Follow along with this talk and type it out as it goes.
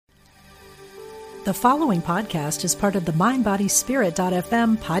The following podcast is part of the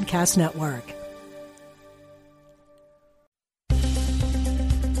MindBodySpirit.fm podcast network.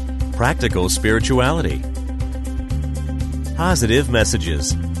 Practical spirituality. Positive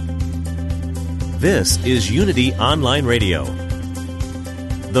messages. This is Unity Online Radio,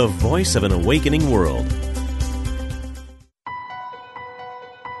 the voice of an awakening world.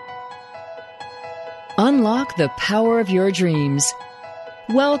 Unlock the power of your dreams.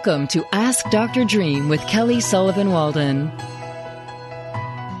 Welcome to Ask Dr. Dream with Kelly Sullivan Walden.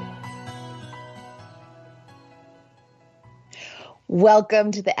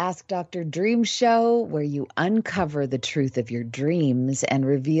 Welcome to the Ask Dr. Dream show, where you uncover the truth of your dreams and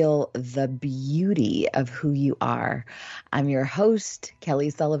reveal the beauty of who you are. I'm your host, Kelly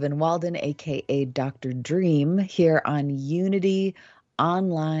Sullivan Walden, aka Dr. Dream, here on Unity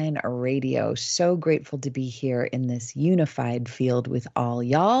Online Radio. So grateful to be here in this unified field with all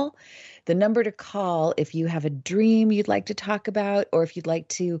y'all. The number to call if you have a dream you'd like to talk about, or if you'd like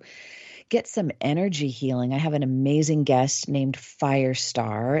to get some energy healing. I have an amazing guest named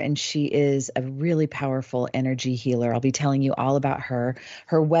Firestar, and she is a really powerful energy healer. I'll be telling you all about her.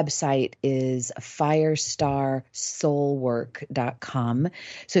 Her website is firestarsoulwork.com.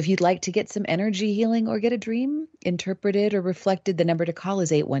 So if you'd like to get some energy healing or get a dream interpreted or reflected, the number to call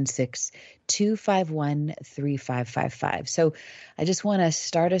is 816-251-3555. So I just want to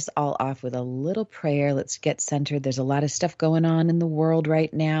start us all off with a little prayer. Let's get centered. There's a lot of stuff going on in the world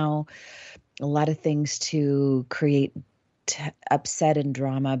right now. A lot of things to create upset and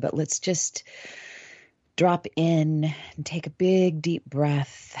drama, but let's just drop in and take a big, deep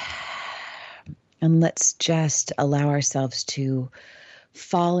breath. And let's just allow ourselves to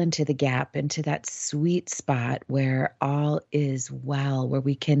fall into the gap, into that sweet spot where all is well, where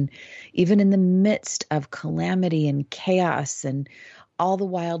we can, even in the midst of calamity and chaos and all the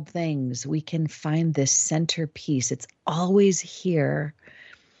wild things, we can find this centerpiece. It's always here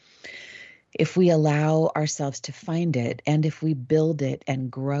if we allow ourselves to find it and if we build it and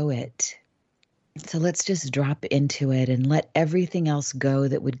grow it. So let's just drop into it and let everything else go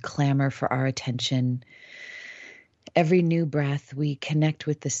that would clamor for our attention. Every new breath, we connect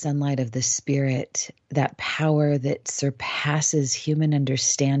with the sunlight of the Spirit, that power that surpasses human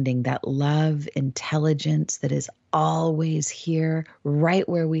understanding, that love, intelligence that is always here, right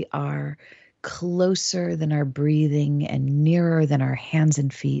where we are, closer than our breathing and nearer than our hands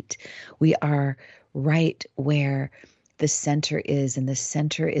and feet. We are right where the center is, and the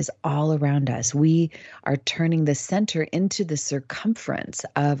center is all around us. We are turning the center into the circumference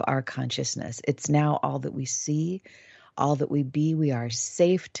of our consciousness. It's now all that we see, all that we be. We are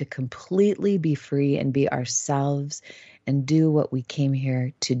safe to completely be free and be ourselves and do what we came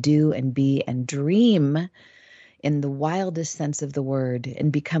here to do and be and dream in the wildest sense of the word,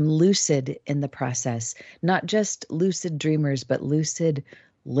 and become lucid in the process. Not just lucid dreamers, but lucid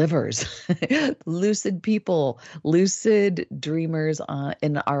livers, lucid people, lucid dreamers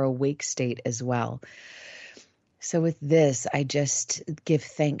in our awake state as well. So with this, I just give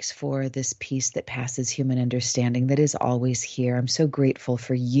thanks for this peace that passes human understanding that is always here. I'm so grateful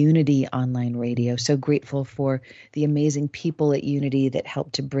for Unity Online Radio, so grateful for the amazing people at Unity that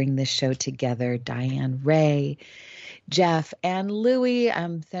helped to bring this show together. Diane Ray, Jeff, and Louie.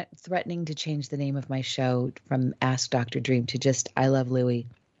 I'm threatening to change the name of my show from Ask Dr. Dream to just I Love Louie.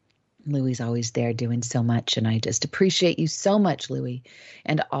 Louie's always there doing so much, and I just appreciate you so much, Louie,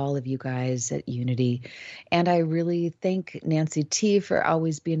 and all of you guys at Unity. And I really thank Nancy T for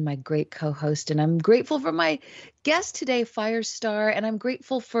always being my great co-host, and I'm grateful for my guest today, Firestar, and I'm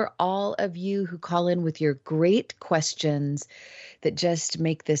grateful for all of you who call in with your great questions that just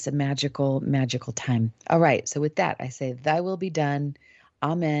make this a magical, magical time. All right, so with that, I say, thy will be done.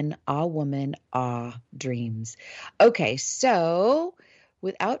 Amen. Ah, woman, ah, dreams. Okay, so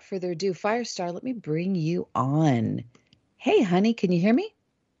without further ado, Firestar, let me bring you on. Hey, honey, can you hear me?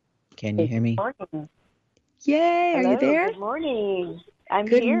 Can you hear me? Good morning. Yay, Hello, are you there? Good morning. I'm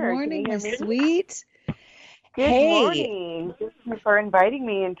Good here. Good morning, Miss Sweet. Good hey. morning. Thank you for inviting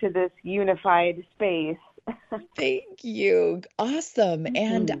me into this unified space. Thank you. Awesome.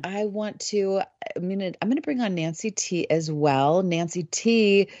 And I want to, I'm going to bring on Nancy T as well. Nancy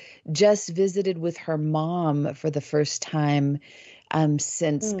T just visited with her mom for the first time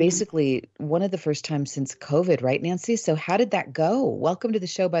since basically one of the first times since COVID, right, Nancy? So how did that go? Welcome to the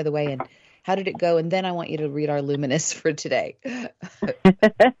show, by the way. And how did it go? And then I want you to read our Luminous for today.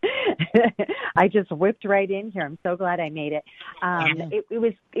 I just whipped right in here. I'm so glad I made it.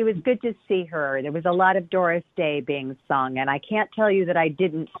 It was good to see her. There was a lot of Doris Day being sung, and I can't tell you that I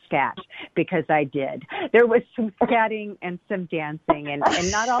didn't scat, because I did. There was some scatting and some dancing, and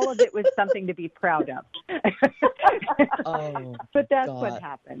not all of it was something to be proud of. But that's what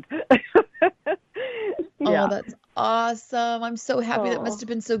happened. Oh, that's awesome. I'm so happy. That must have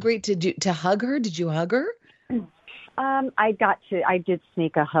been so great to hug her. Did you hug her? I did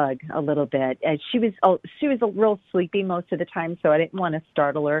sneak a hug a little bit. And she was a real sleepy most of the time, so I didn't want to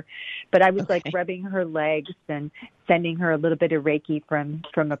startle her. But I was like rubbing her legs and sending her a little bit of Reiki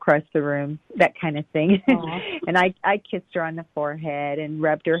from across the room, that kind of thing. And I kissed her on the forehead and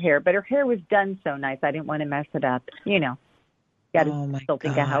rubbed her hair, but her hair was done so nice. I didn't want to mess it up, Got to still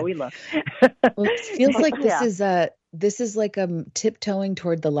think of how we look. Well, it feels like this is like tiptoeing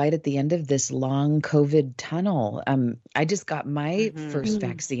toward the light at the end of this long COVID tunnel. I just got my first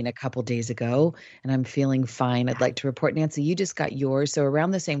vaccine a couple days ago, and I'm feeling fine. I'd like to report, Nancy, you just got yours. So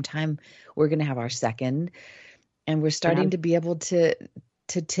around the same time, we're going to have our second, and we're starting to be able to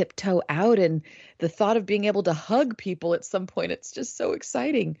tiptoe out. And the thought of being able to hug people at some point, it's just so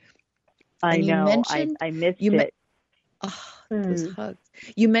exciting. I know. I missed it. Those hugs.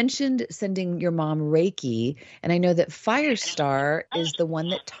 You mentioned sending your mom Reiki, and I know that Firestar is the one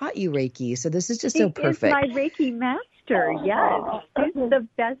that taught you Reiki. So this is just so perfect. She's my Reiki master. Yes, she's the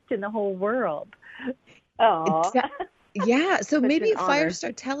best in the whole world. Yeah. So maybe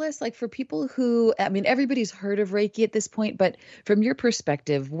Firestar, tell us, like, for people who, everybody's heard of Reiki at this point, but from your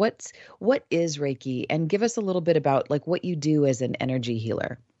perspective, what is Reiki? And give us a little bit about like what you do as an energy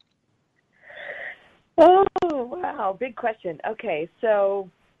healer. Oh, wow. Big question. Okay. So,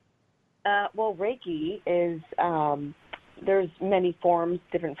 Reiki is, there's many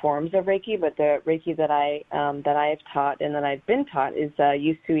different forms of Reiki, but the Reiki that I have taught and that I've been taught is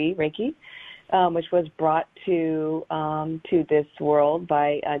Usui Reiki, which was brought to this world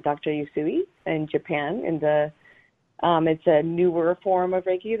by Dr. Usui in Japan. It's a newer form of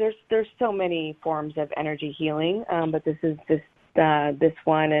Reiki. There's so many forms of energy healing, but this is this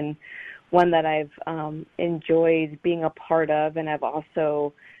one, and one that I've enjoyed being a part of, and I've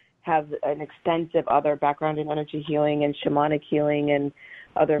also have an extensive other background in energy healing and shamanic healing and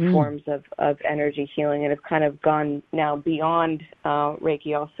other forms of energy healing, and have kind of gone now beyond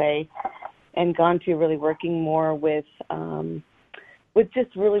Reiki, I'll say, and gone to really working more with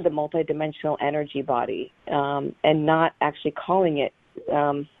just really the multidimensional energy body, and not actually calling it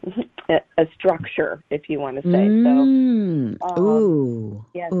a structure, if you want to say. So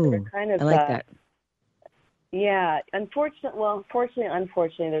kind of, I like that. Yeah, unfortunately,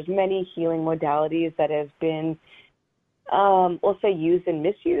 there's many healing modalities that have been, we'll say, used and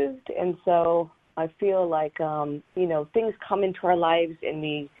misused, and so I feel like things come into our lives and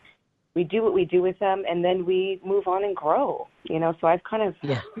we do what we do with them, and then we move on and grow. So I've kind of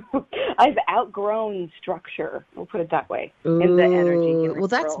I've outgrown structure. We'll put it that way. In the energy healing well,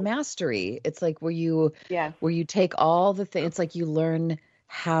 that's world. Mastery. It's like where you take all the things. It's like you learn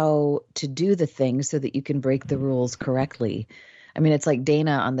how to do the things so that you can break the rules correctly. It's like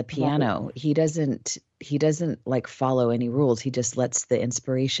Dana on the piano. He doesn't like follow any rules. He just lets the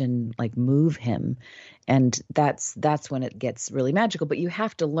inspiration like move him. And that's when it gets really magical. But you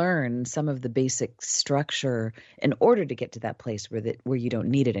have to learn some of the basic structure in order to get to that place where you don't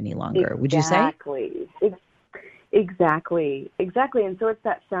need it any longer. Would you say? Exactly. And so it's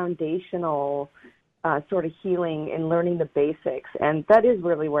that foundational sort of healing and learning the basics. And that is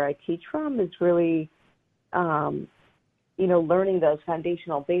really where I teach from, is really learning those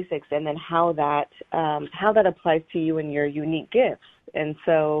foundational basics, and then how that applies to you and your unique gifts. And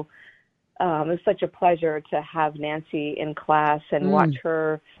so it's such a pleasure to have Nancy in class and watch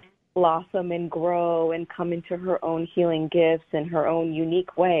her blossom and grow and come into her own healing gifts in her own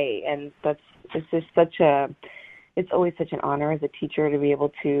unique way. And it's always such an honor as a teacher to be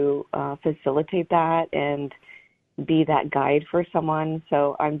able to facilitate that and be that guide for someone.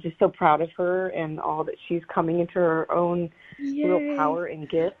 So I'm just so proud of her and all that she's coming into her own real power and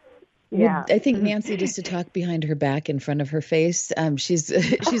gifts. Yeah, I think Nancy, just to talk behind her back in front of her face, she's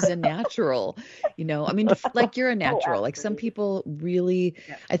a natural, like you're a natural. Like some people really,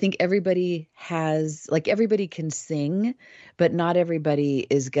 I think everybody can sing, but not everybody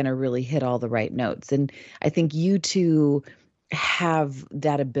is going to really hit all the right notes. And I think you two have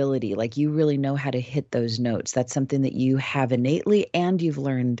that ability. Like you really know how to hit those notes. That's something that you have innately and you've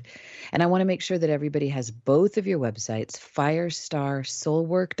learned. And I want to make sure that everybody has both of your websites,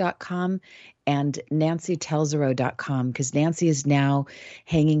 firestarsoulwork.com and nancytelzero.com, because Nancy is now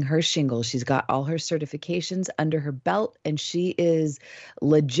hanging her shingle. She's got all her certifications under her belt, and she is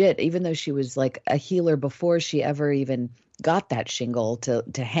legit, even though she was like a healer before she ever even got that shingle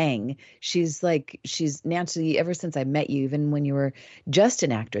to hang. She's Nancy, ever since I met you, even when you were just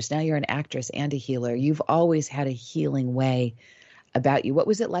an actress, now you're an actress and a healer. You've always had a healing way about you. What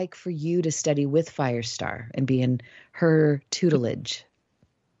was it like for you to study with Firestar and be in her tutelage?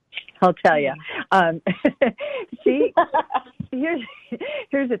 I'll tell you.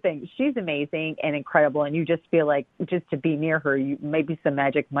 Here's the thing. She's amazing and incredible, and you just feel like just to be near her, maybe some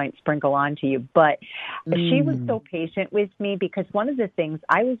magic might sprinkle onto you. But she was so patient with me because one of the things,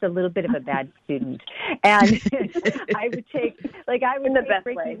 I was a little bit of a bad student, and I would take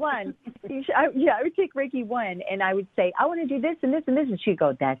Reiki 1. I would take Reiki 1, and I would say, I want to do this and this and this, and she'd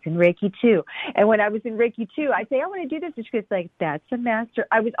go, that's in Reiki 2. And when I was in Reiki 2, I'd say, I want to do this, and she goes like, that's a master.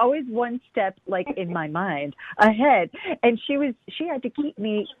 I was always one step, like in my mind, ahead, and she had to keep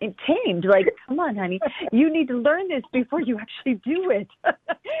me tamed. Like, come on, honey, you need to learn this before you actually do it.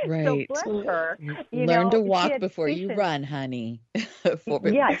 Right. So bless her. Learn to walk before you run, honey.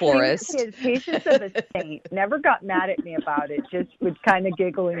 Forrest. She had patience of a saint. Never got mad at me about it. Just would kind of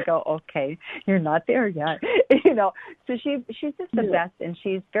giggle and go, okay, you're not there yet. So she's just the best, and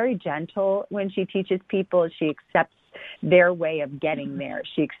she's very gentle when she teaches people. She accepts their way of getting there.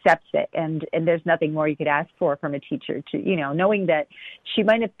 She accepts it, and there's nothing more you could ask for from a teacher, to knowing that she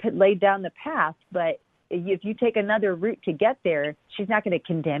might have laid down the path, but if you take another route to get there, she's not going to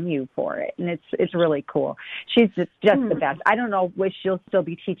condemn you for it, and it's really cool. She's just the best. I don't know if she'll still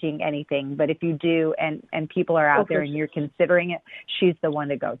be teaching anything, but if you do, and people are out there and you're considering it, she's the one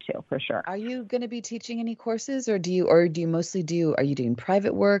to go to for sure. Are you going to be teaching any courses, or do you mostly are you doing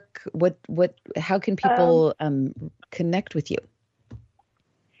private work? How can people connect with you?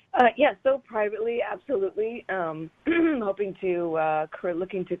 So privately, absolutely. Hoping to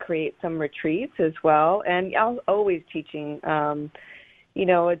looking to create some retreats as well, and I'm always teaching.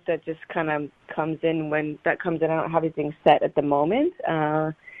 That just kind of comes in when that comes in. I don't have anything set at the moment.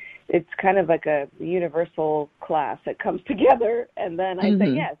 It's kind of like a universal class that comes together, and then I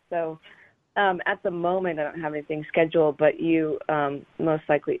say yes. So at the moment, I don't have anything scheduled, but you most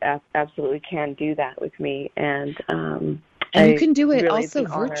likely absolutely can do that with me, and you can do it also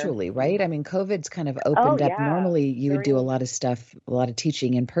virtually, right? I mean, COVID's kind of opened up. Normally, you would do a lot of stuff, a lot of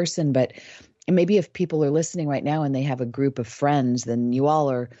teaching in person, but maybe if people are listening right now and they have a group of friends, then you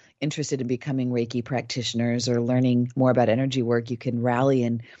all are interested in becoming Reiki practitioners or learning more about energy work, you can rally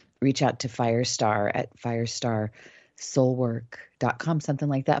and reach out to Firestar at firestarsoulwork.com, something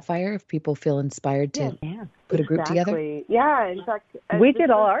like that, Fire, if people feel inspired to put a group together. Yeah, in fact, we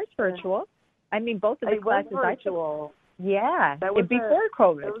did all ours virtual. I mean, both of the classes virtual. Yeah, that was before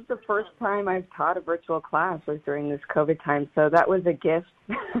COVID. It was the first time I've taught a virtual class was during this COVID time, so that was a gift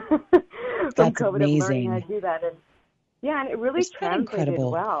from That's COVID amazing. of learning how to do that. And it really translated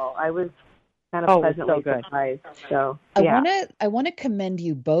well. I was kind of pleasantly surprised. So I want to commend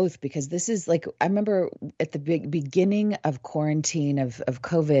you both, because this is like, I remember at the beginning of quarantine of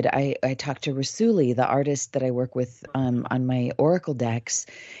COVID, I talked to Rasuli, the artist that I work with on my Oracle decks,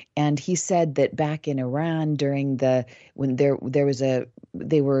 and he said that back in Iran when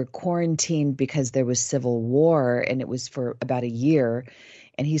they were quarantined because there was civil war, and it was for about a year.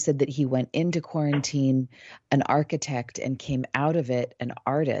 And he said that he went into quarantine an architect and came out of it an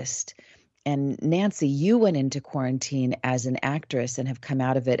artist. And Nancy, you went into quarantine as an actress and have come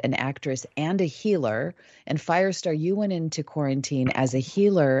out of it an actress and a healer. And Firestar, you went into quarantine as a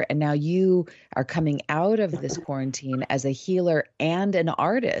healer, and now you are coming out of this quarantine as a healer and an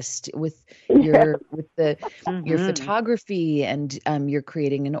artist with your photography, and you're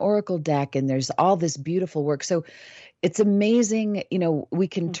creating an oracle deck, and there's all this beautiful work. So it's amazing, we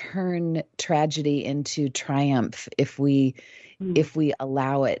can turn tragedy into triumph if we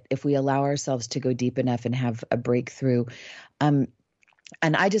allow it, if we allow ourselves to go deep enough and have a breakthrough. And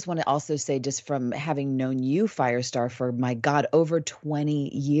I just want to also say, just from having known you, Firestar, for my God, over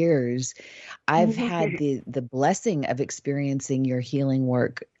 20 years, I've had the blessing of experiencing your healing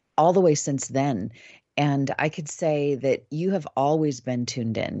work all the way since then. And I could say that you have always been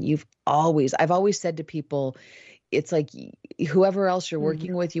tuned in. I've always said to people, it's like whoever else you're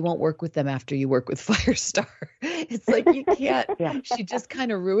working with, you won't work with them after you work with Firestar. It's like you can't. She just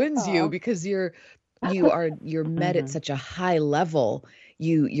kind of ruins you, because you're met at such a high level.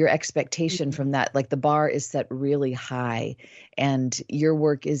 your expectation from that, like the bar is set really high, and your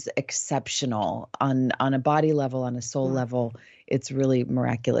work is exceptional on a body level, on a soul level. It's really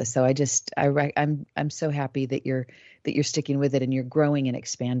miraculous. So I'm so happy that you're sticking with it and you're growing and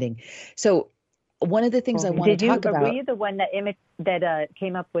expanding. So one of the things I want to talk about. Were you the one that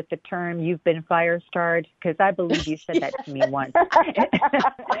came up with the term "you've been fire-starred"? Because I believe you said that to me once,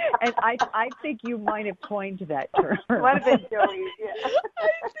 and I think you might have coined that term. Might have been Joey. Yeah.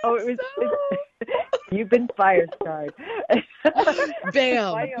 Oh, it was. You've been fire-starred.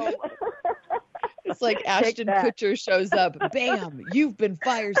 Bam. It's like Ashton Kutcher shows up. Bam! You've been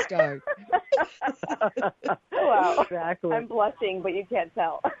fire-starred. Wow. Exactly. I'm blushing, but you can't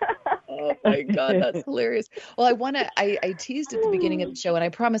tell. Oh my God, that's hilarious. Well, I teased at the beginning of the show, and I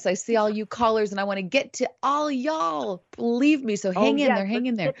promise I see all you callers, and I want to get to all y'all. Believe me. So hang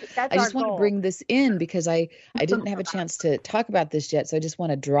in there. I just want to bring this in because I didn't have a chance to talk about this yet. So I just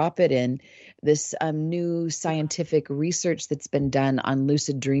want to drop it in. This new scientific research that's been done on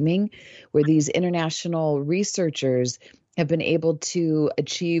lucid dreaming, where these international researchers have been able to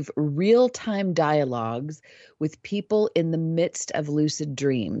achieve real-time dialogues with people in the midst of lucid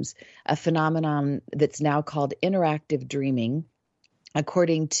dreams, a phenomenon that's now called interactive dreaming,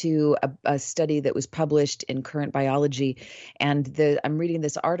 according to a study that was published in Current Biology. And I'm reading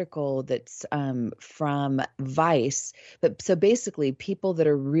this article that's from Vice. But so basically, people that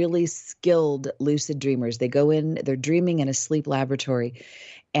are really skilled lucid dreamers, they go in, they're dreaming in a sleep laboratory,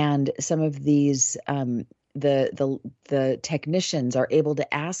 and some of these the technicians are able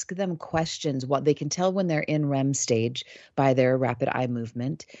to ask them questions. What they can tell when they're in REM stage by their rapid eye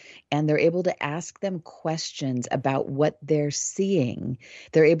movement, and they're able to ask them questions about what they're seeing.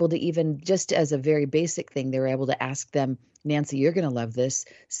 They're able to, even just as a very basic thing, they're able to ask them, Nancy, you're going to love this,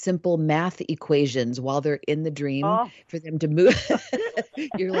 simple math equations while they're in the dream for them to move.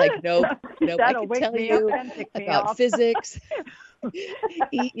 You're like, nope, I can tell you about physics.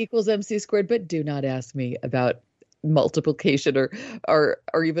 E equals MC squared, but do not ask me about multiplication or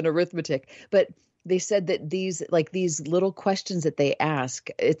even arithmetic. But they said that these little questions that they ask,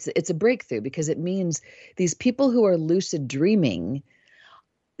 it's a breakthrough, because it means these people who are lucid dreaming,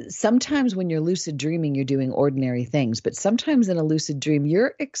 sometimes when you're lucid dreaming, you're doing ordinary things, but sometimes in a lucid dream,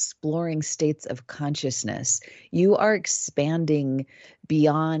 you're exploring states of consciousness. You are expanding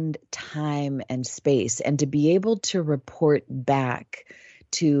beyond time and space, and to be able to report back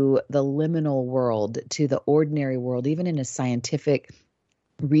to the liminal world, to the ordinary world, even in a scientific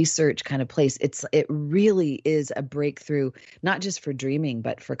research kind of place, it really is a breakthrough, not just for dreaming,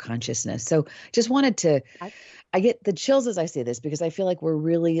 but for consciousness. So just wanted to, I get the chills as I say this, because I feel like we're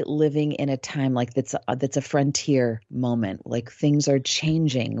really living in a time like that's a frontier moment. Like things are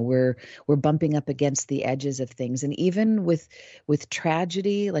changing. We're bumping up against the edges of things. And even with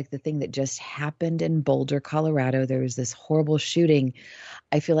tragedy, like the thing that just happened in Boulder, Colorado, there was this horrible shooting.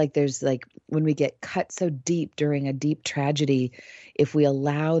 I feel like there's like, when we get cut so deep during a deep tragedy, if we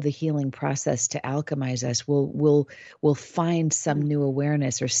allow the healing process to alchemize us, we'll find some new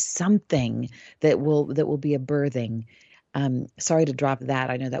awareness or something that will be a birthing. Sorry to drop that.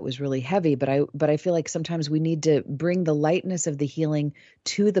 I know that was really heavy, but I feel like sometimes we need to bring the lightness of the healing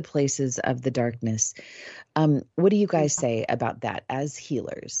to the places of the darkness. What do you guys say about that as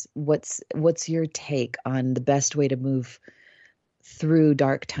healers? What's your take on the best way to move through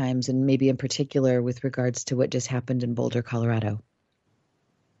dark times, and maybe in particular with regards to what just happened in Boulder, Colorado?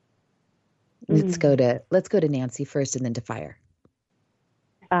 Let's go to Nancy first, and then to Fire.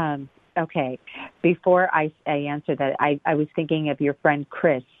 Okay. Before I answer that, I was thinking of your friend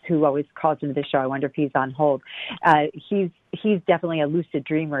Chris, who always calls into the show. I wonder if he's on hold. He's definitely a lucid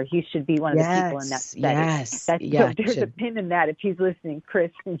dreamer. He should be one of the people in that study. Yes. So there's a pin in that. If he's listening,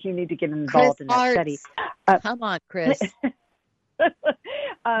 Chris, you need to get involved in that study. Come on, Chris.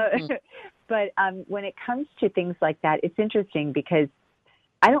 But when it comes to things like that, it's interesting because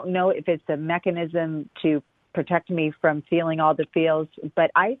I don't know if it's a mechanism to protect me from feeling all the feels, but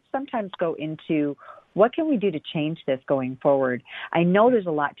I sometimes go into, what can we do to change this going forward? I know there's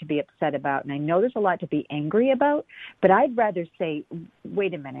a lot to be upset about, and I know there's a lot to be angry about, but I'd rather say,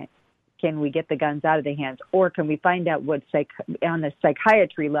 wait a minute, can we get the guns out of the hands? Or can we find out on the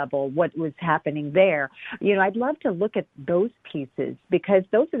psychiatry level, what was happening there? I'd love to look at those pieces, because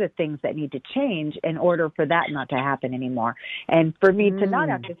those are the things that need to change in order for that not to happen anymore. And for me to not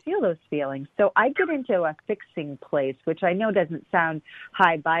have to feel those feelings. So I get into a fixing place, which I know doesn't sound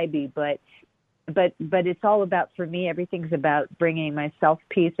high-vibey, but it's all about, for me, everything's about bringing myself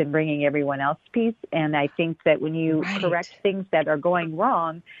peace and bringing everyone else peace. And I think that when you correct things that are going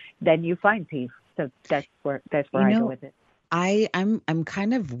wrong, then you find peace. So that's where I go with it. I'm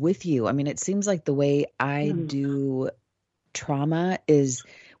kind of with you. I mean, it seems like the way I do trauma is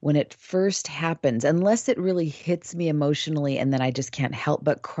when it first happens, unless it really hits me emotionally and then I just can't help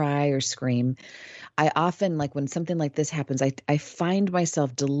but cry or scream. I often, like when something like this happens, I find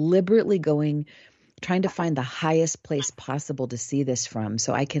myself deliberately trying to find the highest place possible to see this from,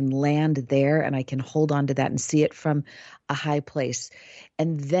 so I can land there and I can hold on to that and see it from a high place.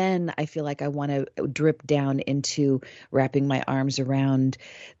 And then I feel like I want to drip down into wrapping my arms around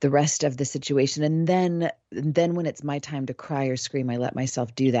the rest of the situation. And then when it's my time to cry or scream, I let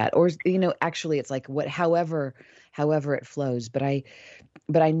myself do that. Or, actually it's like however it flows. But I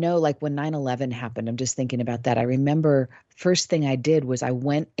know, like when 9/11 happened, I'm just thinking about that. I remember first thing I did was I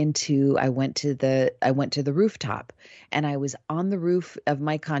went to the rooftop, and I was on the roof of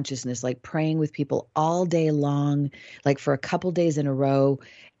my consciousness, like praying with people all day long, like for a couple days in a row.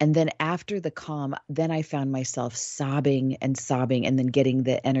 And then after the calm, then I found myself sobbing and then getting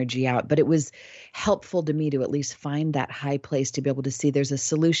the energy out. But it was helpful to me to at least find that high place to be able to see there's a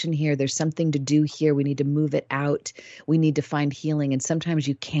solution here. There's something to do here. We need to move it out. We need to find healing. And sometimes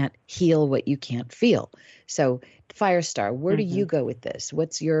you can't heal what you can't feel. So Firestar, where do you go with this?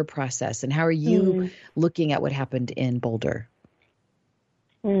 What's your process, and how are you looking at what happened in Boulder?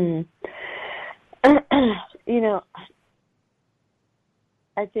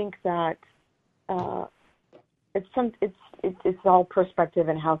 I think that it's all perspective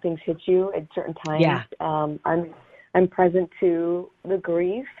and how things hit you at certain times. Yeah. I'm present to the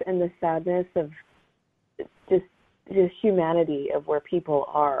grief and the sadness of just humanity of where people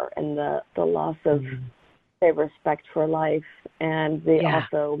are, and the loss of say respect for life, and the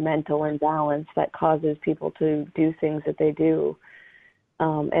also mental imbalance that causes people to do things that they do,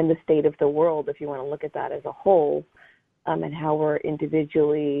 and the state of the world, if you want to look at that as a whole, and how we're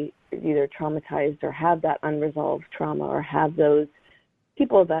individually either traumatized or have that unresolved trauma, or have those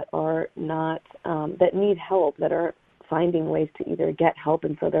people that are not, that need help, that are finding ways to either get help,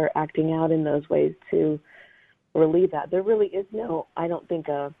 and so they're acting out in those ways to relieve that. There really is no, I don't think,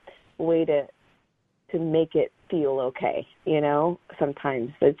 a way to make it feel okay,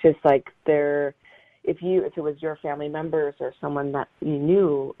 sometimes. It's just like if it was your family members or someone that you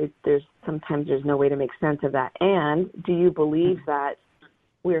knew, sometimes there's no way to make sense of that. And do you believe that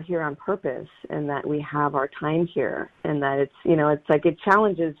we're here on purpose, and that we have our time here, and that it's, it's like it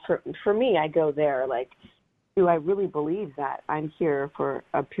challenges, for me, I go there, like, do I really believe that I'm here for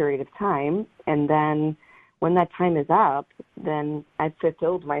a period of time, and then when that time is up, then I've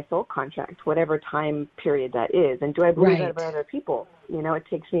fulfilled my soul contract, whatever time period that is. And do I believe that about other people? It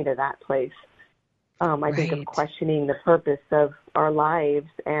takes me to that place. I think of questioning the purpose of our lives.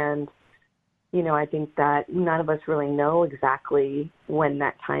 And, I think that none of us really know exactly when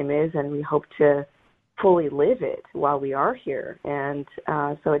that time is, and we hope to fully live it while we are here. And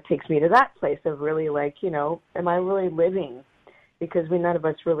so it takes me to that place of really like, am I really living? Because none of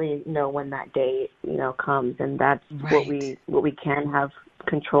us really know when that day, comes, and that's what we can have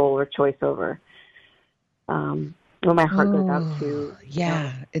control or choice over. My heart goes out to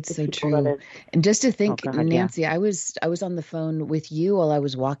it's so true. And just to think, Nancy, I was on the phone with you while I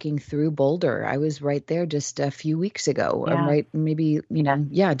was walking through Boulder. I was right there just a few weeks ago.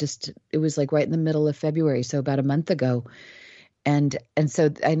 Yeah. It was like right in the middle of February, so about a month ago. And so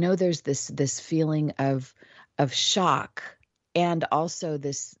I know there's this feeling of shock. And also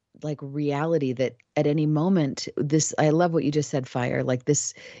this like reality that at any moment, I love what you just said, Fire, like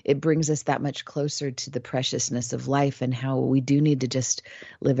this, it brings us that much closer to the preciousness of life and how we do need to just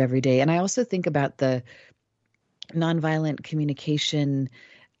live every day. And I also think about the nonviolent communication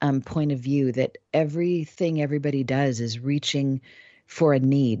point of view, that everything everybody does is reaching for a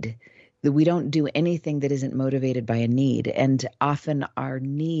need. That we don't do anything that isn't motivated by a need. And often our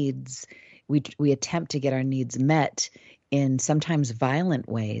needs, we attempt to get our needs met in sometimes violent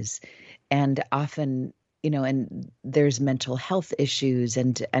ways, and often, and there's mental health issues.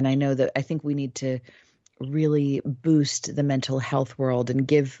 And I know that I think we need to really boost the mental health world and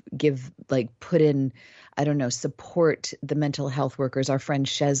put in, support the mental health workers. Our friend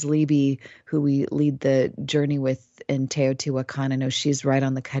Shez Leby, who we lead the journey with in Teotihuacan, I know she's right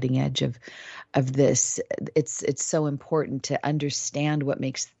on the cutting edge of this. It's so important to understand what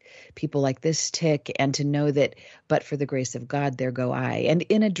makes people like this tick, and to know that, but for the grace of God, there go I. And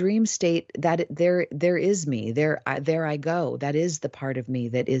in a dream state, that there is me, there I go. That is the part of me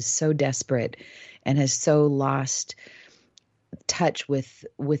that is so desperate and has so lost touch with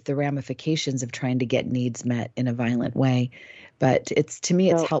the ramifications of trying to get needs met in a violent way. But it's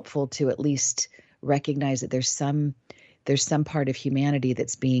helpful to at least recognize that there's there's some part of humanity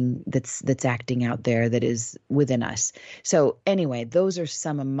that's acting out there that is within us. So anyway, those are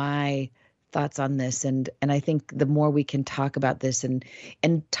some of my thoughts on this. And I think the more we can talk about this and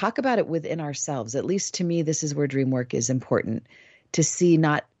talk about it within ourselves, at least to me, this is where dream work is important, to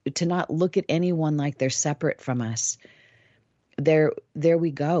not look at anyone like they're separate from us. There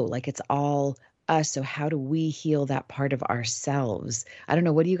we go. Like it's all us. So how do we heal that part of ourselves? I don't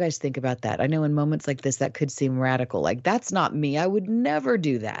know. What do you guys think about that? I know in moments like this, that could seem radical. Like, that's not me. I would never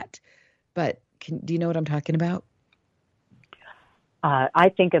do that. But do you know what I'm talking about?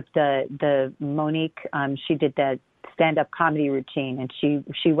 I think of the Monique. She did that stand-up comedy routine, and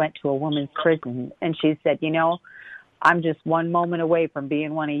she went to a woman's prison, and she said, I'm just one moment away from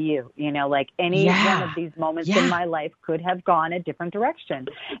being one of you. Like any one of these moments in my life could have gone a different direction.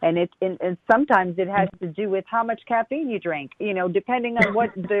 And and sometimes it has to do with how much caffeine you drank, depending on what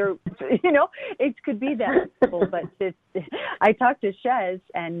it could be that simple. But I talked to Shez,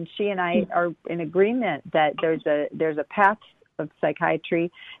 and she and I are in agreement that there's a path of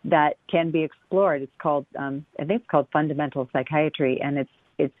psychiatry that can be explored. It's called, I think it's called fundamental psychiatry, and it's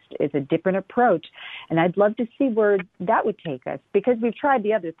a different approach. And I'd love to see where that would take us, because we've tried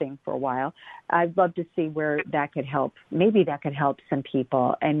the other thing for a while. I'd love to see where that could help. Maybe that could help some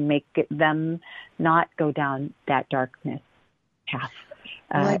people and make them not go down that darkness path.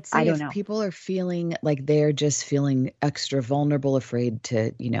 Well, I'd say if people are feeling like they're just feeling extra vulnerable, afraid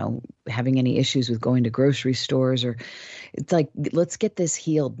to, having any issues with going to grocery stores, or it's like, let's get this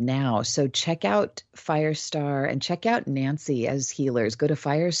healed now. So check out Firestar and check out Nancy as healers. Go to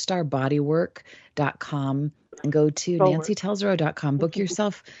firestarbodywork.com and go to nancytelsrow.com. Book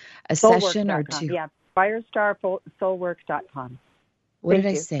yourself a session or two. Yeah, firestarsoulwork.com. What did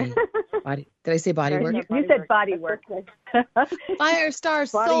I say? Did I say body work? You said body work. Firestar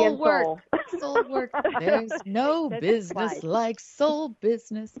Soul Work. Soul Work. There's no business like soul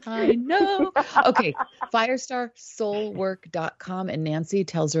business. I know. Okay. FirestarSoulWork.com and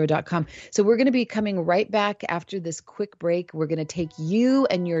NancyTelsrow.com. So we're going to be coming right back after this quick break. We're going to take you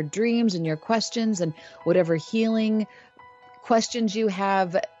and your dreams and your questions and whatever healing questions you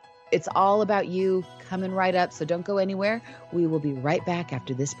have. It's all about you coming right up. So don't go anywhere. We will be right back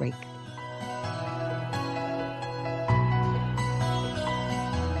after this break.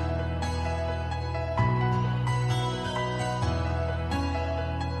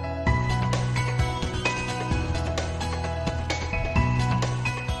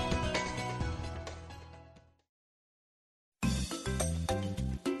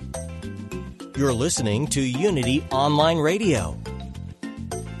 You're listening to Unity Online Radio,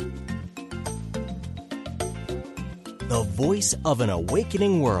 the voice of an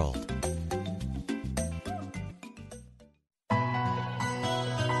awakening world.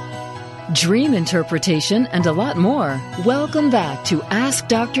 Dream interpretation and a lot more. Welcome back to Ask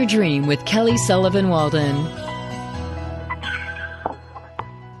Dr. Dream with Kelly Sullivan Walden.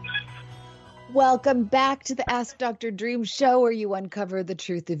 Welcome back to the Ask Dr. Dream show, where you uncover the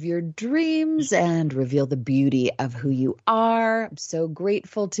truth of your dreams and reveal the beauty of who you are. I'm so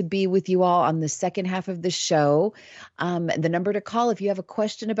grateful to be with you all on the second half of the show. The number to call if you have a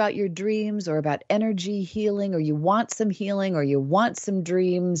question about your dreams or about energy healing, or you want some healing, or you want some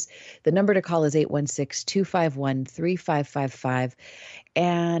dreams, the number to call is 816-251-3555.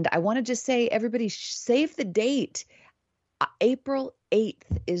 And I want to just say, everybody, save the date. April 8th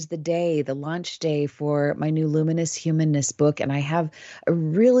is the day, the launch day for my new Luminous Humanness book. And I have a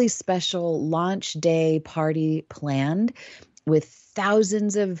really special launch day party planned with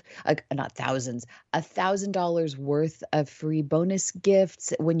 $1,000 worth of free bonus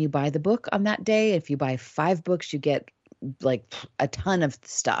gifts when you buy the book on that day. If you buy 5 books, you get like a ton of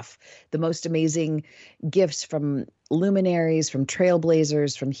stuff, the most amazing gifts from luminaries, from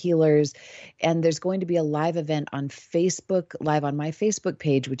trailblazers, from healers. And there's going to be a live event on Facebook, live on my Facebook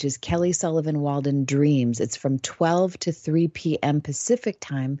page, which is Kelly Sullivan Walden Dreams. It's from 12 to 3 p.m. Pacific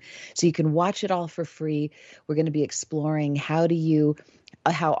time. So you can watch it all for free. We're going to be exploring how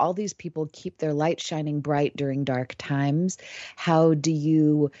all these people keep their light shining bright during dark times. How do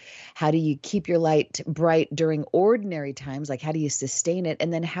you keep your light bright during ordinary times? Like, how do you sustain it?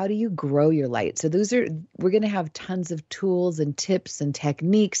 And then how do you grow your light? So we're going to have tons of tools and tips and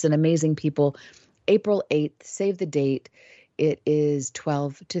techniques and amazing people. April 8th, save the date. It is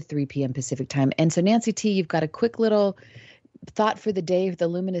 12 to 3 p.m. Pacific time. And so Nancy T, you've got a quick little thought for the day, the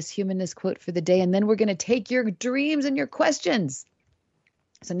Luminous Humanness quote for the day. And then we're going to take your dreams and your questions.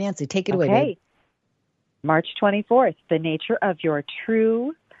 So Nancy, take it away, babe. March 24th, the nature of your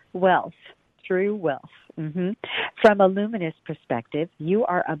true wealth. True wealth. From a luminous perspective, you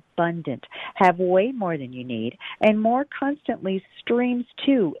are abundant, have way more than you need, and more constantly streams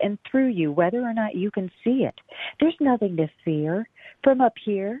to and through you, whether or not you can see it. There's nothing to fear. From up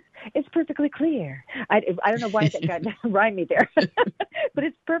here, it's perfectly clear. I don't know why that got rhyme me there, but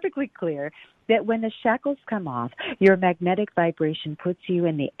it's perfectly clear that when the shackles come off, your magnetic vibration puts you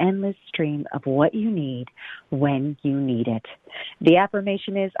in the endless stream of what you need when you need it. The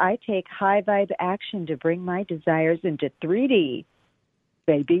affirmation is, I take high vibe action to bring my desires into 3D,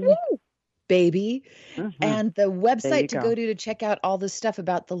 baby. Woo, baby. And the website to go to check out all the stuff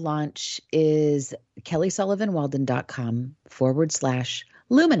about the launch is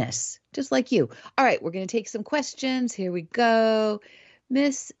kellysullivanwalden.com/luminous, just like you. All right, we're going to take some questions. Here we go.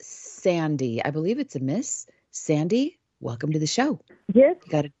 Miss Sandy, I believe it's a Miss Sandy. Welcome to the show. Yes.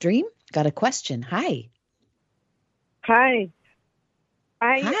 You got a dream? Got a question? Hi. Hi.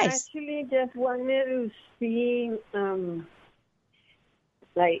 I Hi. actually just wanted to see,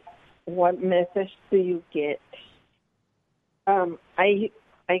 like, what message do you get? I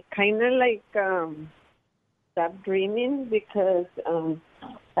kind of like stopped dreaming because I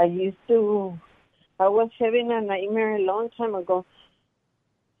was having a nightmare a long time ago.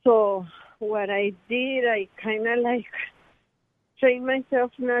 So what I did, I kind of like trained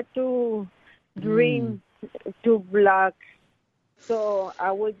myself not to dream too black. So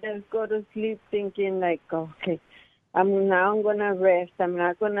I would just go to sleep thinking like, okay, I'm going to rest. I'm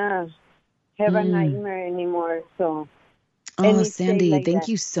not going to have a nightmare anymore. So. Oh, Sandy, like thank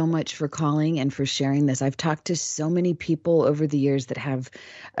you so much for calling and for sharing this. I've talked to so many people over the years that have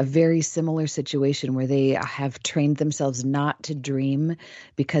a very similar situation where they have trained themselves not to dream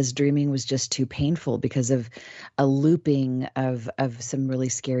because dreaming was just too painful because of a looping of some really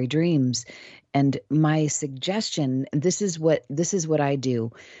scary dreams. And my suggestion, this is what I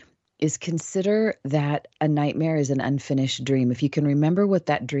do, is consider that a nightmare is an unfinished dream. If you can remember what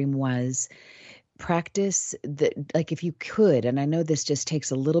that dream was, practice that, like if you could, and I know this just takes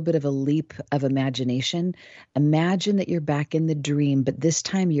a little bit of a leap of imagination, imagine that you're back in the dream, but this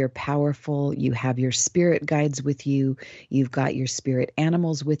time you're powerful, you have your spirit guides with you, you've got your spirit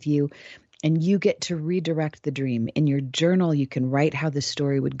animals with you, and you get to redirect the dream. In your journal, you can write how the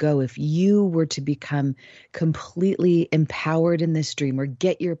story would go if you were to become completely empowered in this dream or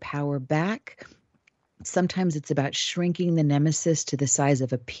get your power back. Sometimes it's about shrinking the nemesis to the size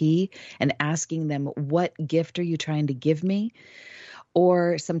of a pea and asking them, what gift are you trying to give me?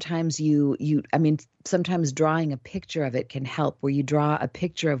 Or sometimes sometimes drawing a picture of it can help, where you draw a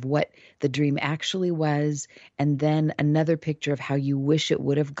picture of what the dream actually was and then another picture of how you wish it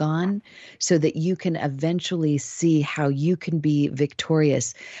would have gone so that you can eventually see how you can be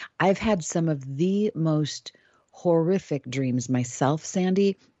victorious. I've had some of the most horrific dreams myself,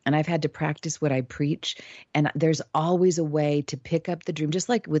 Sandy, and I've had to practice what I preach. And there's always a way to pick up the dream. Just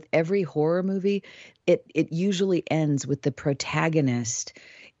like with every horror movie, it usually ends with the protagonist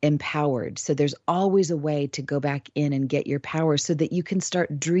empowered. So there's always a way to go back in and get your power so that you can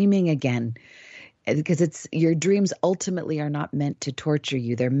start dreaming again. Because your dreams ultimately are not meant to torture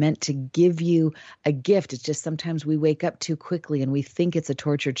you. They're meant to give you a gift. It's just sometimes we wake up too quickly and we think it's a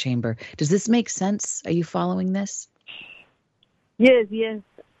torture chamber. Does this make sense? Are you following this? Yes.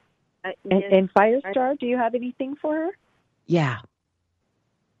 And Firestar, do you have anything for her? Yeah.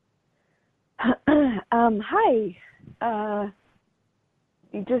 Hi.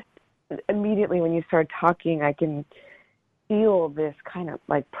 You just immediately when you start talking, I can feel this kind of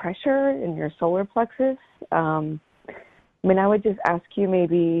like pressure in your solar plexus. I would just ask you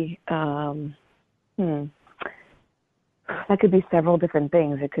maybe, that could be several different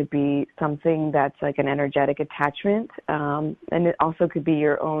things. It could be something that's like an energetic attachment, and it also could be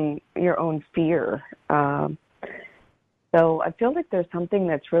your own fear. So I feel like there's something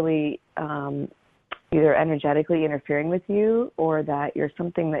that's really either energetically interfering with you, or that you're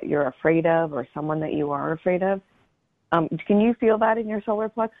something that you're afraid of, or someone that you are afraid of. Can you feel that in your solar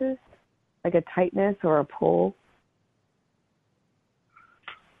plexus, like a tightness or a pull?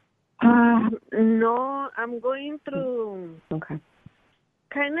 No, I'm going through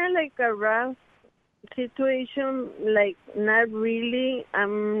kind of like a rough situation, like not really.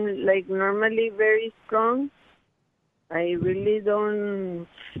 I'm like normally very strong. I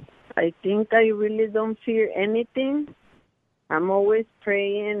think I really don't fear anything. I'm always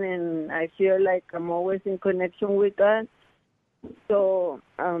praying, and I feel like I'm always in connection with God. So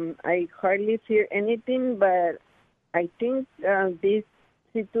I hardly fear anything, but I think this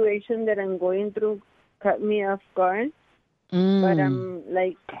situation that I'm going through cut me off guard. But I'm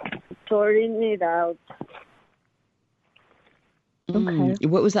like sorting it out. Okay.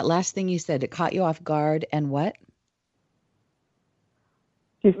 What was that last thing you said? It caught you off guard, and what?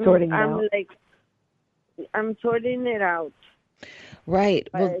 She's sorting it out. I'm sorting it out. Right.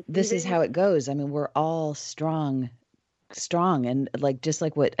 Well, But this is even- how it goes. I mean, we're all strong, and like just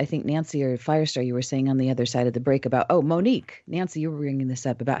like what I think Nancy or Firestar you were saying on the other side of the break about, Monique, Nancy, you were bringing this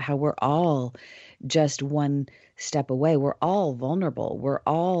up about how we're all just one step away. We're all vulnerable. We're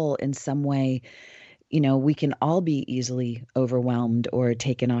all in some way, we can all be easily overwhelmed or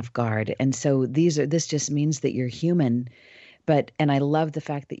taken off guard. And so this just means that you're human. And I love the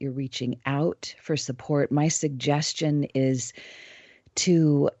fact that you're reaching out for support. My suggestion is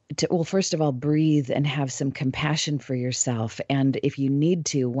to well, first of all, breathe and have some compassion for yourself. And if you need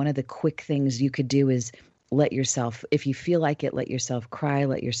to, one of the quick things you could do is let yourself, if you feel like it, let yourself cry,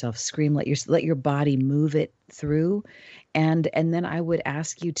 let yourself scream, let your body move it through. And then I would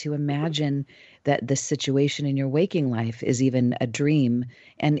ask you to imagine that the situation in your waking life is even a dream.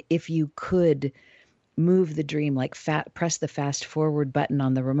 And if you could move the dream, like press the fast forward button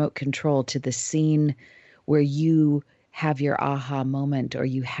on the remote control to the scene where you have your aha moment, or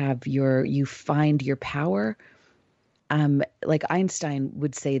you find your power. Like Einstein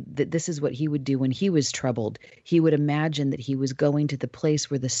would say that this is what he would do when he was troubled. He would imagine that he was going to the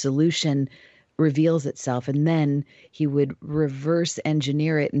place where the solution reveals itself, and then he would reverse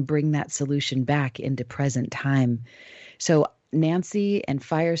engineer it and bring that solution back into present time. So Nancy and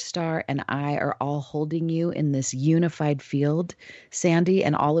Firestar and I are all holding you in this unified field. Sandy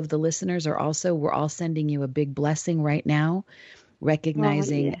and all of the listeners we're all sending you a big blessing right now,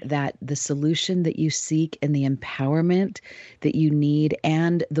 recognizing that the solution that you seek and the empowerment that you need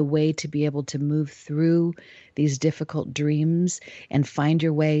and the way to be able to move through these difficult dreams and find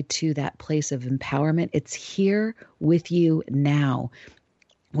your way to that place of empowerment, it's here with you now.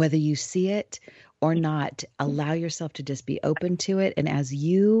 Whether you see it or not, allow yourself to just be open to it. And as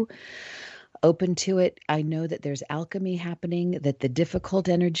you open to it, I know that there's alchemy happening, that the difficult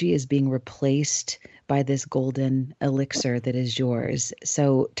energy is being replaced by this golden elixir that is yours.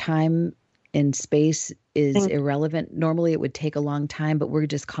 So time and space is irrelevant. Normally it would take a long time, but we're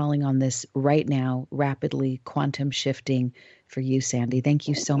just calling on this right now, rapidly quantum shifting for you, Sandy. Thank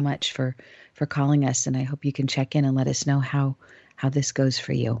you so much for calling us. And I hope you can check in and let us know how this goes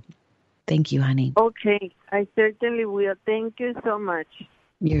for you. Thank you, honey. Okay, I certainly will. Thank you so much.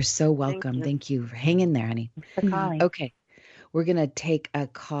 You're so welcome. Thank you. Hang in there, honey. Thanks for calling. Okay. We're going to take a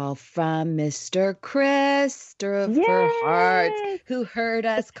call from Mr. Christopher Hart, who heard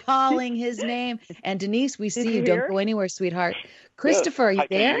us calling his name. And Denise, we see you. Don't go anywhere, sweetheart. Christopher, are you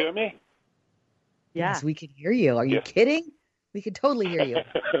there? Can you hear me? Yes, we can hear you. Are you kidding? We can totally hear you.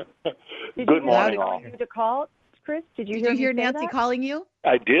 Good morning, all. Did you call, Chris? Did you hear Nancy calling you?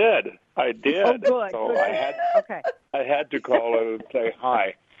 I did. Oh, good. So good. I had to call and say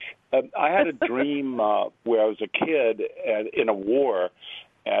hi. I had a dream where I was a kid and in a war,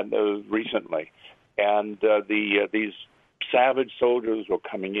 and it was recently, and these savage soldiers were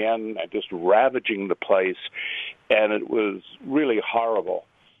coming in and just ravaging the place, and it was really horrible,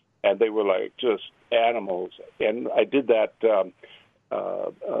 and they were like just animals. And I did that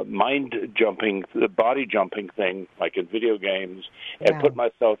mind jumping, the body jumping thing, like in video games, and put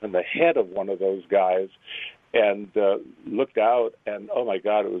myself in the head of one of those guys. And looked out, and oh my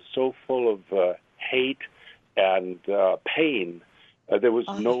God, it was so full of hate and pain. There was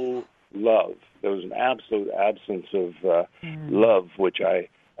no love. There was an absolute absence of love, which I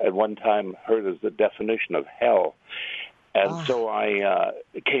at one time heard as the definition of hell. And so I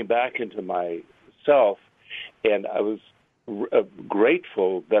came back into myself, and I was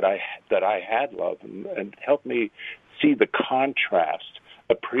grateful that I had love, and helped me see the contrast,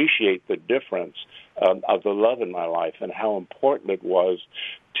 appreciate the difference of the love in my life, and how important it was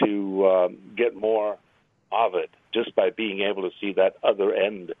to get more of it just by being able to see that other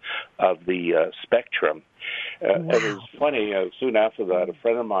end of the spectrum. It was funny, soon after that, a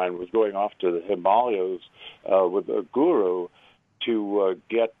friend of mine was going off to the Himalayas with a guru to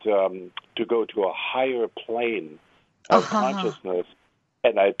to go to a higher plane of consciousness.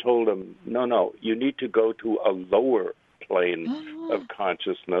 And I told him, no, you need to go to a lower plane of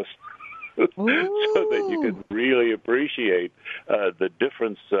consciousness so that you can really appreciate the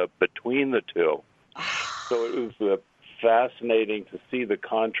difference between the two. So it was fascinating to see the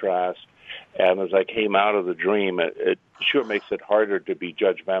contrast. And as I came out of the dream, it sure makes it harder to be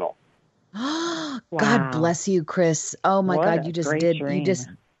judgmental. God bless you, Chris. Oh my God, you just did. Dream.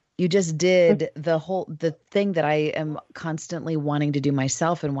 You just did the thing that I am constantly wanting to do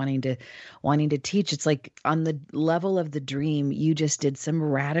myself and wanting to teach. It's like on the level of the dream, you just did some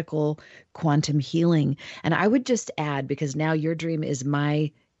radical quantum healing. And I would just add, because now your dream is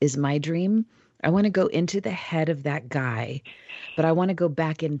my dream. I want to go into the head of that guy, but I want to go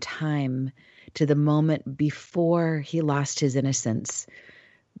back in time to the moment before he lost his innocence.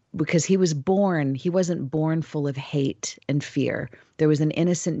 Because he wasn't born full of hate and fear. There was an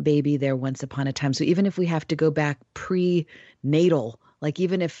innocent baby there once upon a time. So even if we have to go back prenatal, like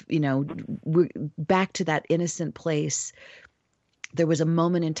even if, we're back to that innocent place, there was a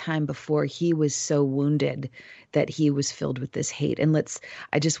moment in time before he was so wounded that he was filled with this hate. And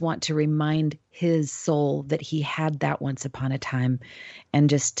I just want to remind his soul that he had that once upon a time, and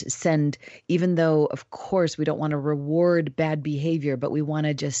just send, even though of course we don't want to reward bad behavior, but we want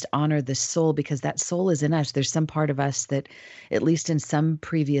to just honor the soul, because that soul is in us. There's some part of us that, at least in some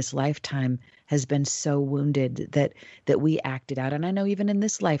previous lifetime, has been so wounded that we acted out. And I know even in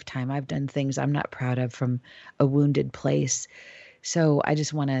this lifetime, I've done things I'm not proud of from a wounded place. So I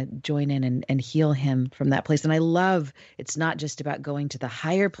just want to join in and heal him from that place. And I love, it's not just about going to the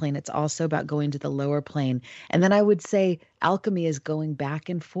higher plane, it's also about going to the lower plane. And then I would say alchemy is going back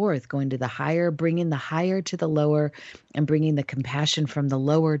and forth, going to the higher, bringing the higher to the lower, and bringing the compassion from the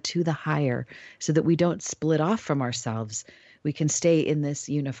lower to the higher, so that we don't split off from ourselves. We can stay in this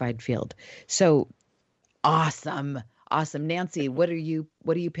unified field. So awesome. Awesome. Nancy, what are you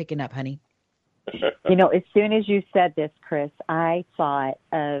picking up, honey? As soon as you said this, Chris, I thought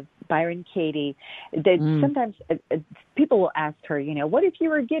of Byron Katie. Sometimes people will ask her, what if you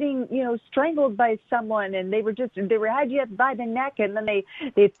were getting, strangled by someone and they had you by the neck and then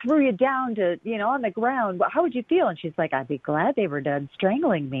they threw you down to, on the ground. Well, how would you feel? And she's like, I'd be glad they were done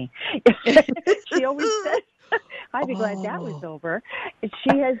strangling me. She always says, I'd be glad that was over.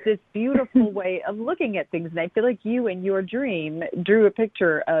 She has this beautiful way of looking at things, and I feel like you in your dream drew a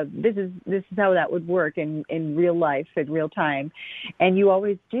picture of this is how that would work in real life, in real time, and you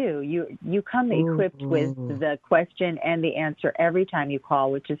always do. You come equipped with the question and the answer every time you call,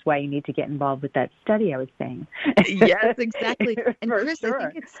 which is why you need to get involved with that study I was saying. Yes, exactly. And Chris, sure.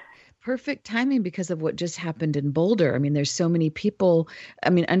 I think it's perfect timing because of what just happened in Boulder. I mean, there's so many people,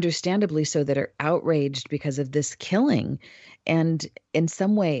 understandably so, that are outraged because of this killing. And in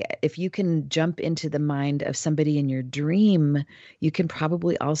some way, if you can jump into the mind of somebody in your dream, you can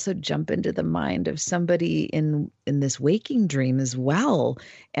probably also jump into the mind of somebody in this waking dream as well,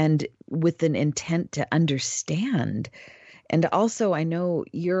 and with an intent to understand. And also, I know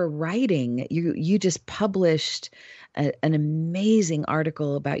you're writing, you just published an amazing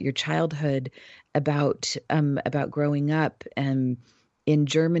article about your childhood, about growing up in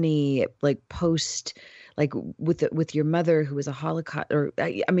Germany, like post, like with your mother who was a Holocaust, or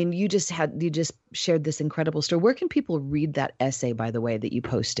you just shared this incredible story. Where can people read that essay, by the way, that you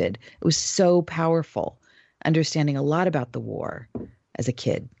posted? It was so powerful, understanding a lot about the war as a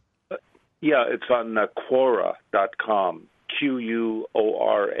kid. Yeah, it's on Quora.com,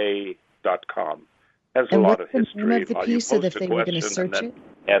 Quora.com. Has a lot of history. What's the name of the piece, so that if they were going to search it?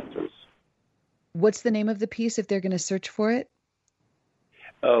 Answers. What's the name of the piece if they're going to search for it?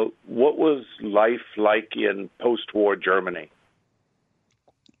 What was life like in post-war Germany?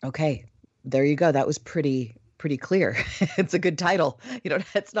 Okay, there you go. That was pretty clear. It's a good title.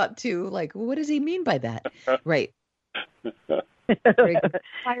 It's not too like, what does he mean by that? Right.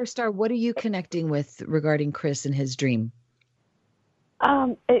 Firestar, what are you connecting with regarding Chris and his dream?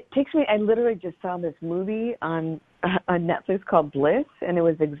 It takes me, I literally just saw this movie on Netflix called Bliss, and it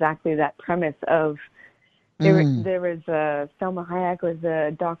was exactly that premise of, there was Selma Hayek was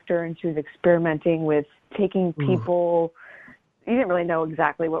a doctor, and she was experimenting with taking people, you didn't really know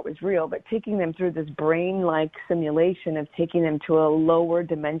exactly what was real, but taking them through this brain-like simulation of taking them to a lower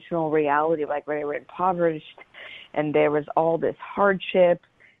dimensional reality, like where they were impoverished, and there was all this hardship.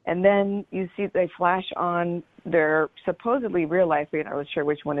 And then you see they flash on their supposedly real life. We're not really sure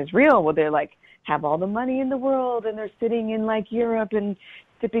which one is real. Well, they're like, have all the money in the world, and they're sitting in like Europe and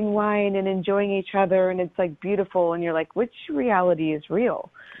sipping wine and enjoying each other, and it's like beautiful. And you're like, which reality is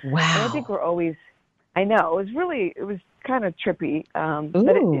real? Wow. And I think we're always, I know, it was kind of trippy,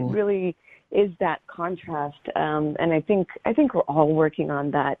 but it really is that contrast. And I think we're all working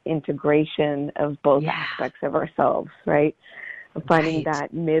on that integration of both aspects of ourselves, right? Finding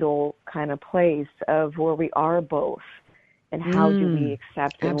that middle kind of place of where we are both. and how do we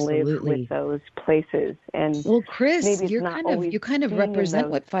accept and live absolutely. with those places? And Well, Chris, maybe it's you not kind always of being in represent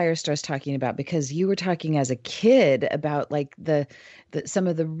those. what Firestar's talking about, because you were talking as a kid about like the some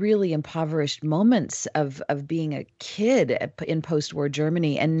of the really impoverished moments of being a kid in post-war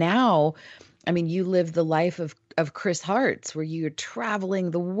Germany. And now, I mean, you live the life of Chris Hartz, where you're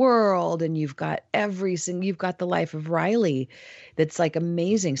traveling the world and you've got you've got the life of Riley that's like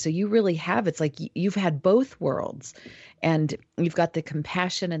amazing. So you really have, it's like you've had both worlds, and you've got the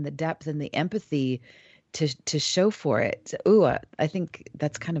compassion and the depth and the empathy to show for it. Ooh, I think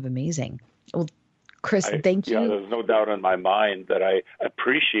that's kind of amazing. Well, Chris, thank you. Yeah, there's no doubt in my mind that I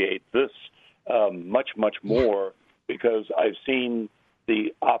appreciate this much, much more, because I've seen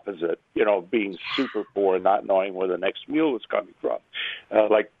the opposite, being super poor and not knowing where the next meal is coming from.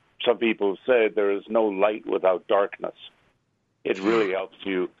 Like some people have said, there is no light without darkness. It really helps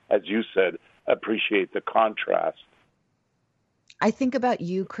you, as you said, appreciate the contrast. I think about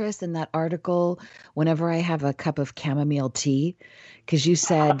you, Chris, in that article whenever I have a cup of chamomile tea, because you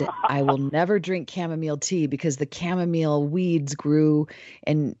said, I will never drink chamomile tea because the chamomile weeds grew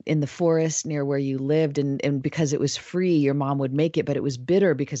in the forest near where you lived. And because it was free, your mom would make it, but it was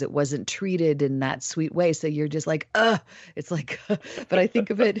bitter because it wasn't treated in that sweet way. So you're just like, it's like, but I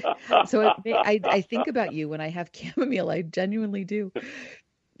think of it. So I think about you when I have chamomile. I genuinely do.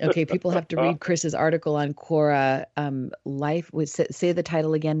 Okay, people have to read Chris's article on Quora. Life, say the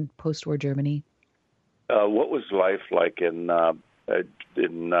title again, post-war Germany. What was life like in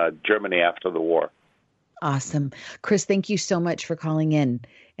Germany after the war? Awesome. Chris, thank you so much for calling in,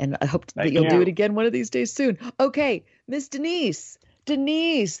 and I hope that you'll do it again one of these days soon. Okay, Miss Denise.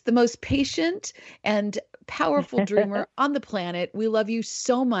 Denise, the most patient and powerful dreamer on the planet. We love you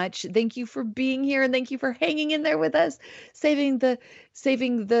so much. Thank you for being here, and thank you for hanging in there with us, saving the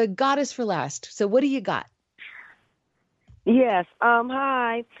goddess for last. So what do you got? Yes.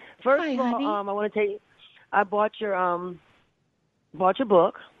 Hi. First of all, honey. I want to tell you, I bought your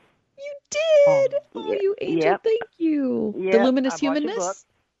book. You did. You angel. Yep. Thank you. Yep, The Luminous I bought your book. Humanness.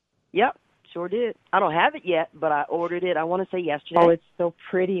 Yep, sure did. I don't have it yet, but I ordered it. I want to say yesterday. Oh, it's so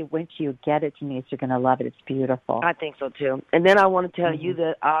pretty. Once you get it, Denise, you're going to love it. It's beautiful. I think so too. And then I want to tell you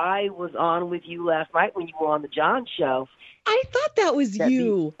that I was on with you last night when you were on the John show. I thought that was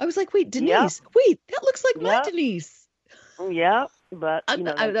you. I was like, wait, Denise. Yep. Wait, that looks like my Yep. Denise. Yeah, but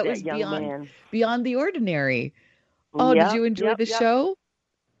that was young man. beyond the ordinary. Oh, did you enjoy the show?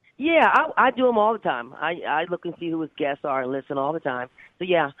 Yeah, I do them all the time. I look and see who his guests are and listen all the time. So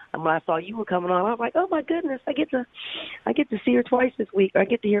yeah, and when I saw you were coming on, I was like, oh my goodness, I get to see her twice this week. I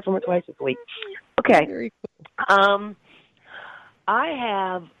get to hear from her twice this week. Okay. Very cool. I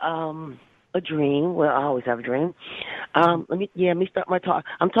have a dream. Well, I always have a dream. Let me start my talk.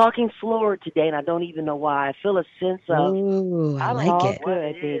 I'm talking slower today, and I don't even know why. I feel a sense of. Ooh, I like it.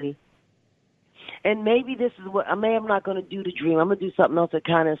 Good, baby. And maybe this is what I'm not going to do the dream. I'm going to do something else that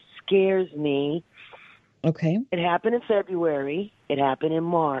kind of scares me. Okay. It happened in February. It happened in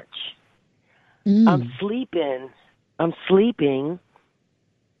March. I'm sleeping,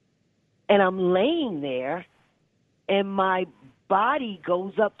 and I'm laying there, and my body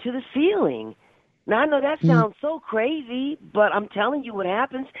goes up to the ceiling. Now, I know that sounds so crazy, but I'm telling you what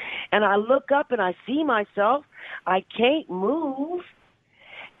happens. And I look up, and I see myself. I can't move.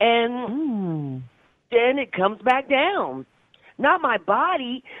 And then it comes back down. Not my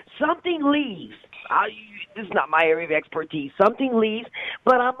body. Something leaves. This is not my area of expertise. Something leaves,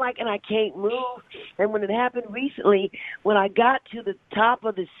 but I'm like, and I can't move. And when it happened recently, when I got to the top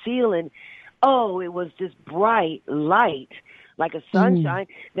of the ceiling, it was this bright light, like a sunshine.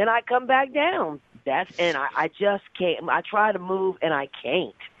 Then I come back down. I just can't. I try to move, and I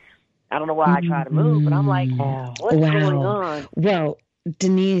can't. I don't know why I try to move, but I'm like, what's going on? Well,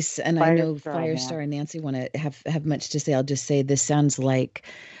 Denise, and I know Firestar, Firestar and Nancy want to have much to say. I'll just say this sounds like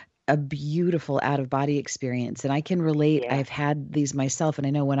a beautiful out-of-body experience, and I can relate. Yeah. I've had these myself, and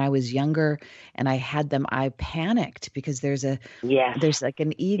I know when I was younger and I had them, I panicked because there's like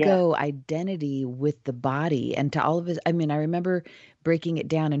an ego identity with the body, and to all of us. I mean, I remember breaking it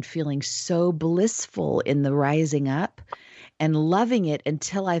down and feeling so blissful in the rising up and loving it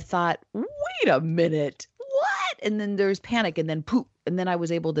until I thought, wait a minute, what? And then there's panic, and then poof, and then I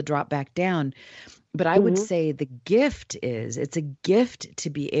was able to drop back down. But I would say the gift is, it's a gift to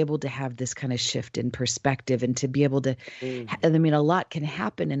be able to have this kind of shift in perspective and to be able to, I mean, a lot can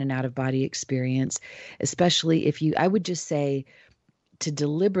happen in an out-of-body experience, especially if I would just say to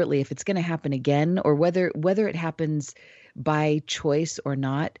deliberately, if it's going to happen again, or whether it happens by choice or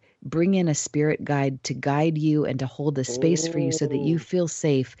not, bring in a spirit guide to guide you and to hold a space for you so that you feel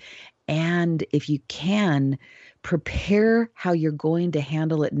safe. And if you can, prepare how you're going to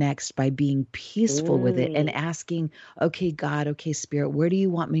handle it next by being peaceful with it and asking, okay, God, okay, Spirit, where do you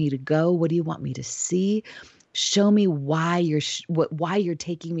want me to go? What do you want me to see? Show me why you're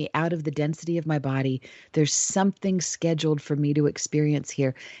taking me out of the density of my body. There's something scheduled for me to experience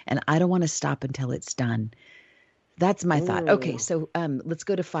here, and I don't want to stop until it's done. That's my thought. Okay, so let's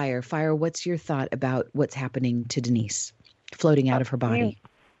go to Fire. Fire, what's your thought about what's happening to Denise floating out of her body?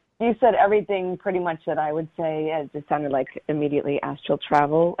 You said everything pretty much that I would say. It just sounded like immediately astral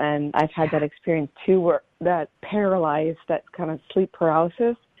travel, and I've had that experience too, where that paralyzed, that kind of sleep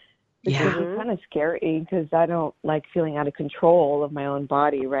paralysis. Which is kind of scary because I don't like feeling out of control of my own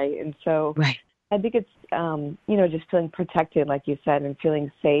body, right? And so I think it's, just feeling protected, like you said, and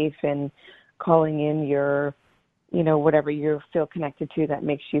feeling safe and calling in your, whatever you feel connected to that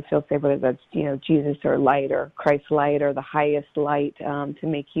makes you feel safe, whether that's, Jesus or light or Christ light or the highest light to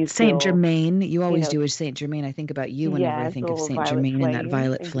make you feel. Saint Germain, you always do as Saint Germain. I think about you whenever I think of Saint Germain and that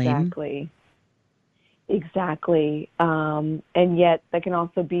violet flame. Exactly. And yet that can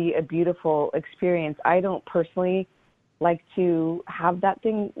also be a beautiful experience. I don't personally like to have that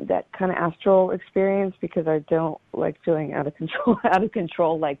kind of astral experience because I don't like feeling out of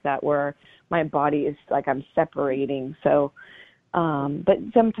control like that, where my body is like I'm separating. So, but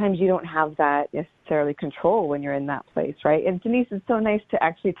sometimes you don't have that necessarily control when you're in that place, right? And Denise, it's so nice to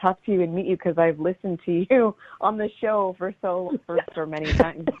actually talk to you and meet you because I've listened to you on the show for many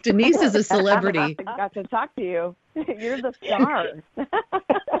times. Denise is a celebrity. I got to talk to you. You're the star.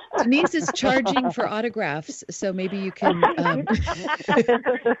 Denise is charging for autographs, so maybe you can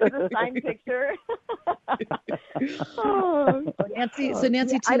the signed picture. Nancy,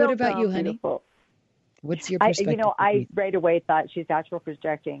 too, what about you, honey? Beautiful. What's your perspective? I right away thought she's astral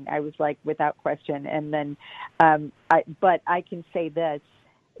projecting. I was like, without question. And then, but I can say this,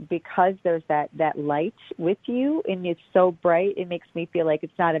 because there's that light with you and it's so bright, it makes me feel like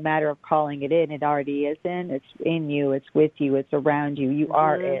it's not a matter of calling it in. It already is in. It's in you. It's with you. It's around you. You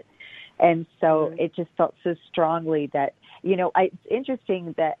are it. And so it just felt so strongly that, it's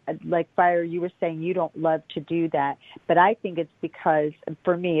interesting that, like Fire, you were saying you don't love to do that. But I think it's because,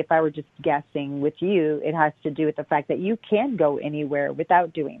 for me, if I were just guessing with you, it has to do with the fact that you can go anywhere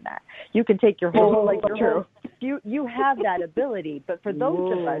without doing that. You can take your whole, you have that ability. But for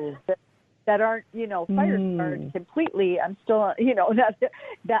those of us that aren't, fire stars completely, I'm still,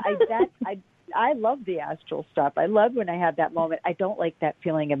 I love the astral stuff. I love when I have that moment. I don't like that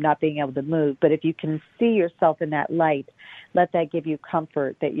feeling of not being able to move. But if you can see yourself in that light, let that give you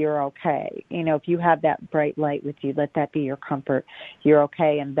comfort that you're okay. If you have that bright light with you, let that be your comfort. You're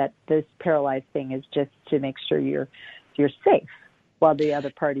okay, and that this paralyzed thing is just to make sure you're safe while the other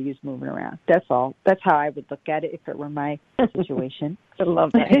party is moving around. That's all. That's how I would look at it if it were my situation. I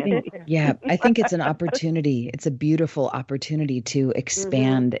love that. I think it's an opportunity. It's a beautiful opportunity to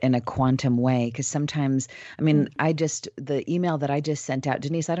expand in a quantum way. Because sometimes, the email that I just sent out,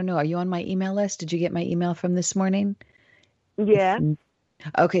 Denise, I don't know, are you on my email list? Did you get my email from this morning? Yeah.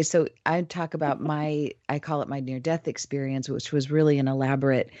 Okay, so I talk about I call it my near-death experience, which was really an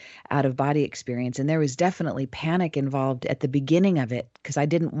elaborate out-of-body experience. And there was definitely panic involved at the beginning of it because I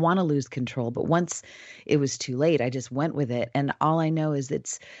didn't want to lose control. But once it was too late, I just went with it. And all I know is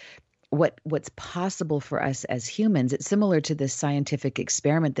it's what's possible for us as humans. It's similar to this scientific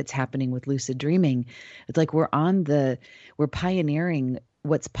experiment that's happening with lucid dreaming. It's like we're pioneering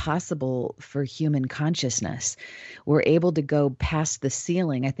what's possible for human consciousness. We're able to go past the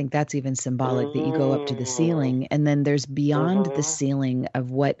ceiling. I think that's even symbolic that you go up to the ceiling, and then there's beyond the ceiling of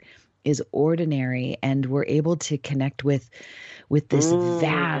what is ordinary, and we're able to connect with this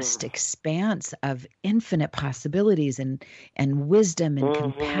vast expanse of infinite possibilities and wisdom and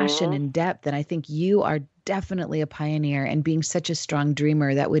compassion and depth. And I think you are definitely a pioneer, and being such a strong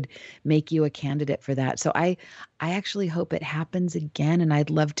dreamer, that would make you a candidate for that. So I actually hope it happens again, and I'd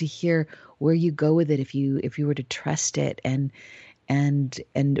love to hear where you go with it if you were to trust it and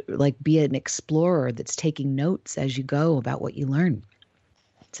like be an explorer that's taking notes as you go about what you learn.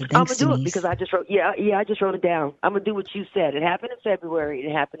 So thanks, I'm gonna do Denise. it because I just wrote. I just wrote it down. I'm gonna do what you said. It happened in February.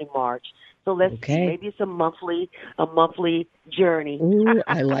 It happened in March. So let's see. Maybe it's a monthly journey. Ooh,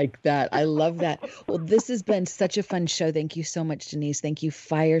 I like that. I love that. Well, this has been such a fun show. Thank you so much, Denise. Thank you,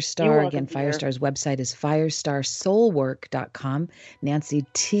 Firestar. Again, Firestar's website is firestarsoulwork.com. Nancy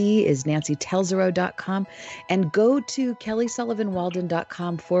T is nancytelzero.com. And go to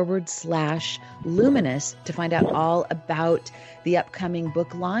kellysullivanwalden.com/luminous to find out all about the upcoming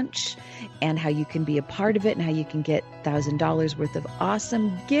book launch and how you can be a part of it and how you can get $1,000 worth of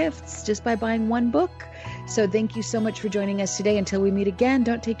awesome gifts just by buying one book. So thank you so much for joining us today. Until we meet again,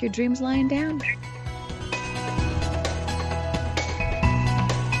 don't take your dreams lying down.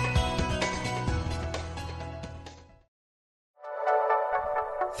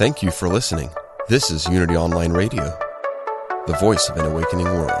 Thank you for listening. This is Unity Online Radio, the voice of an awakening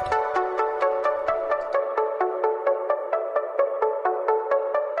world.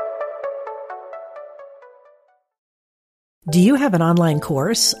 Do you have an online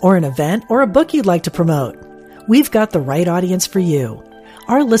course or an event or a book you'd like to promote? We've got the right audience for you.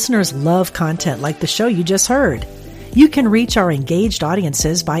 Our listeners love content like the show you just heard. You can reach our engaged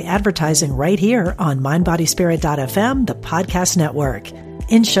audiences by advertising right here on mindbodyspirit.fm, the podcast network,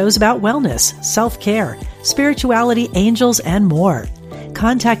 in shows about wellness, self-care, spirituality, angels, and more.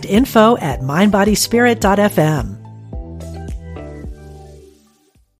 Contact info@mindbodyspirit.fm.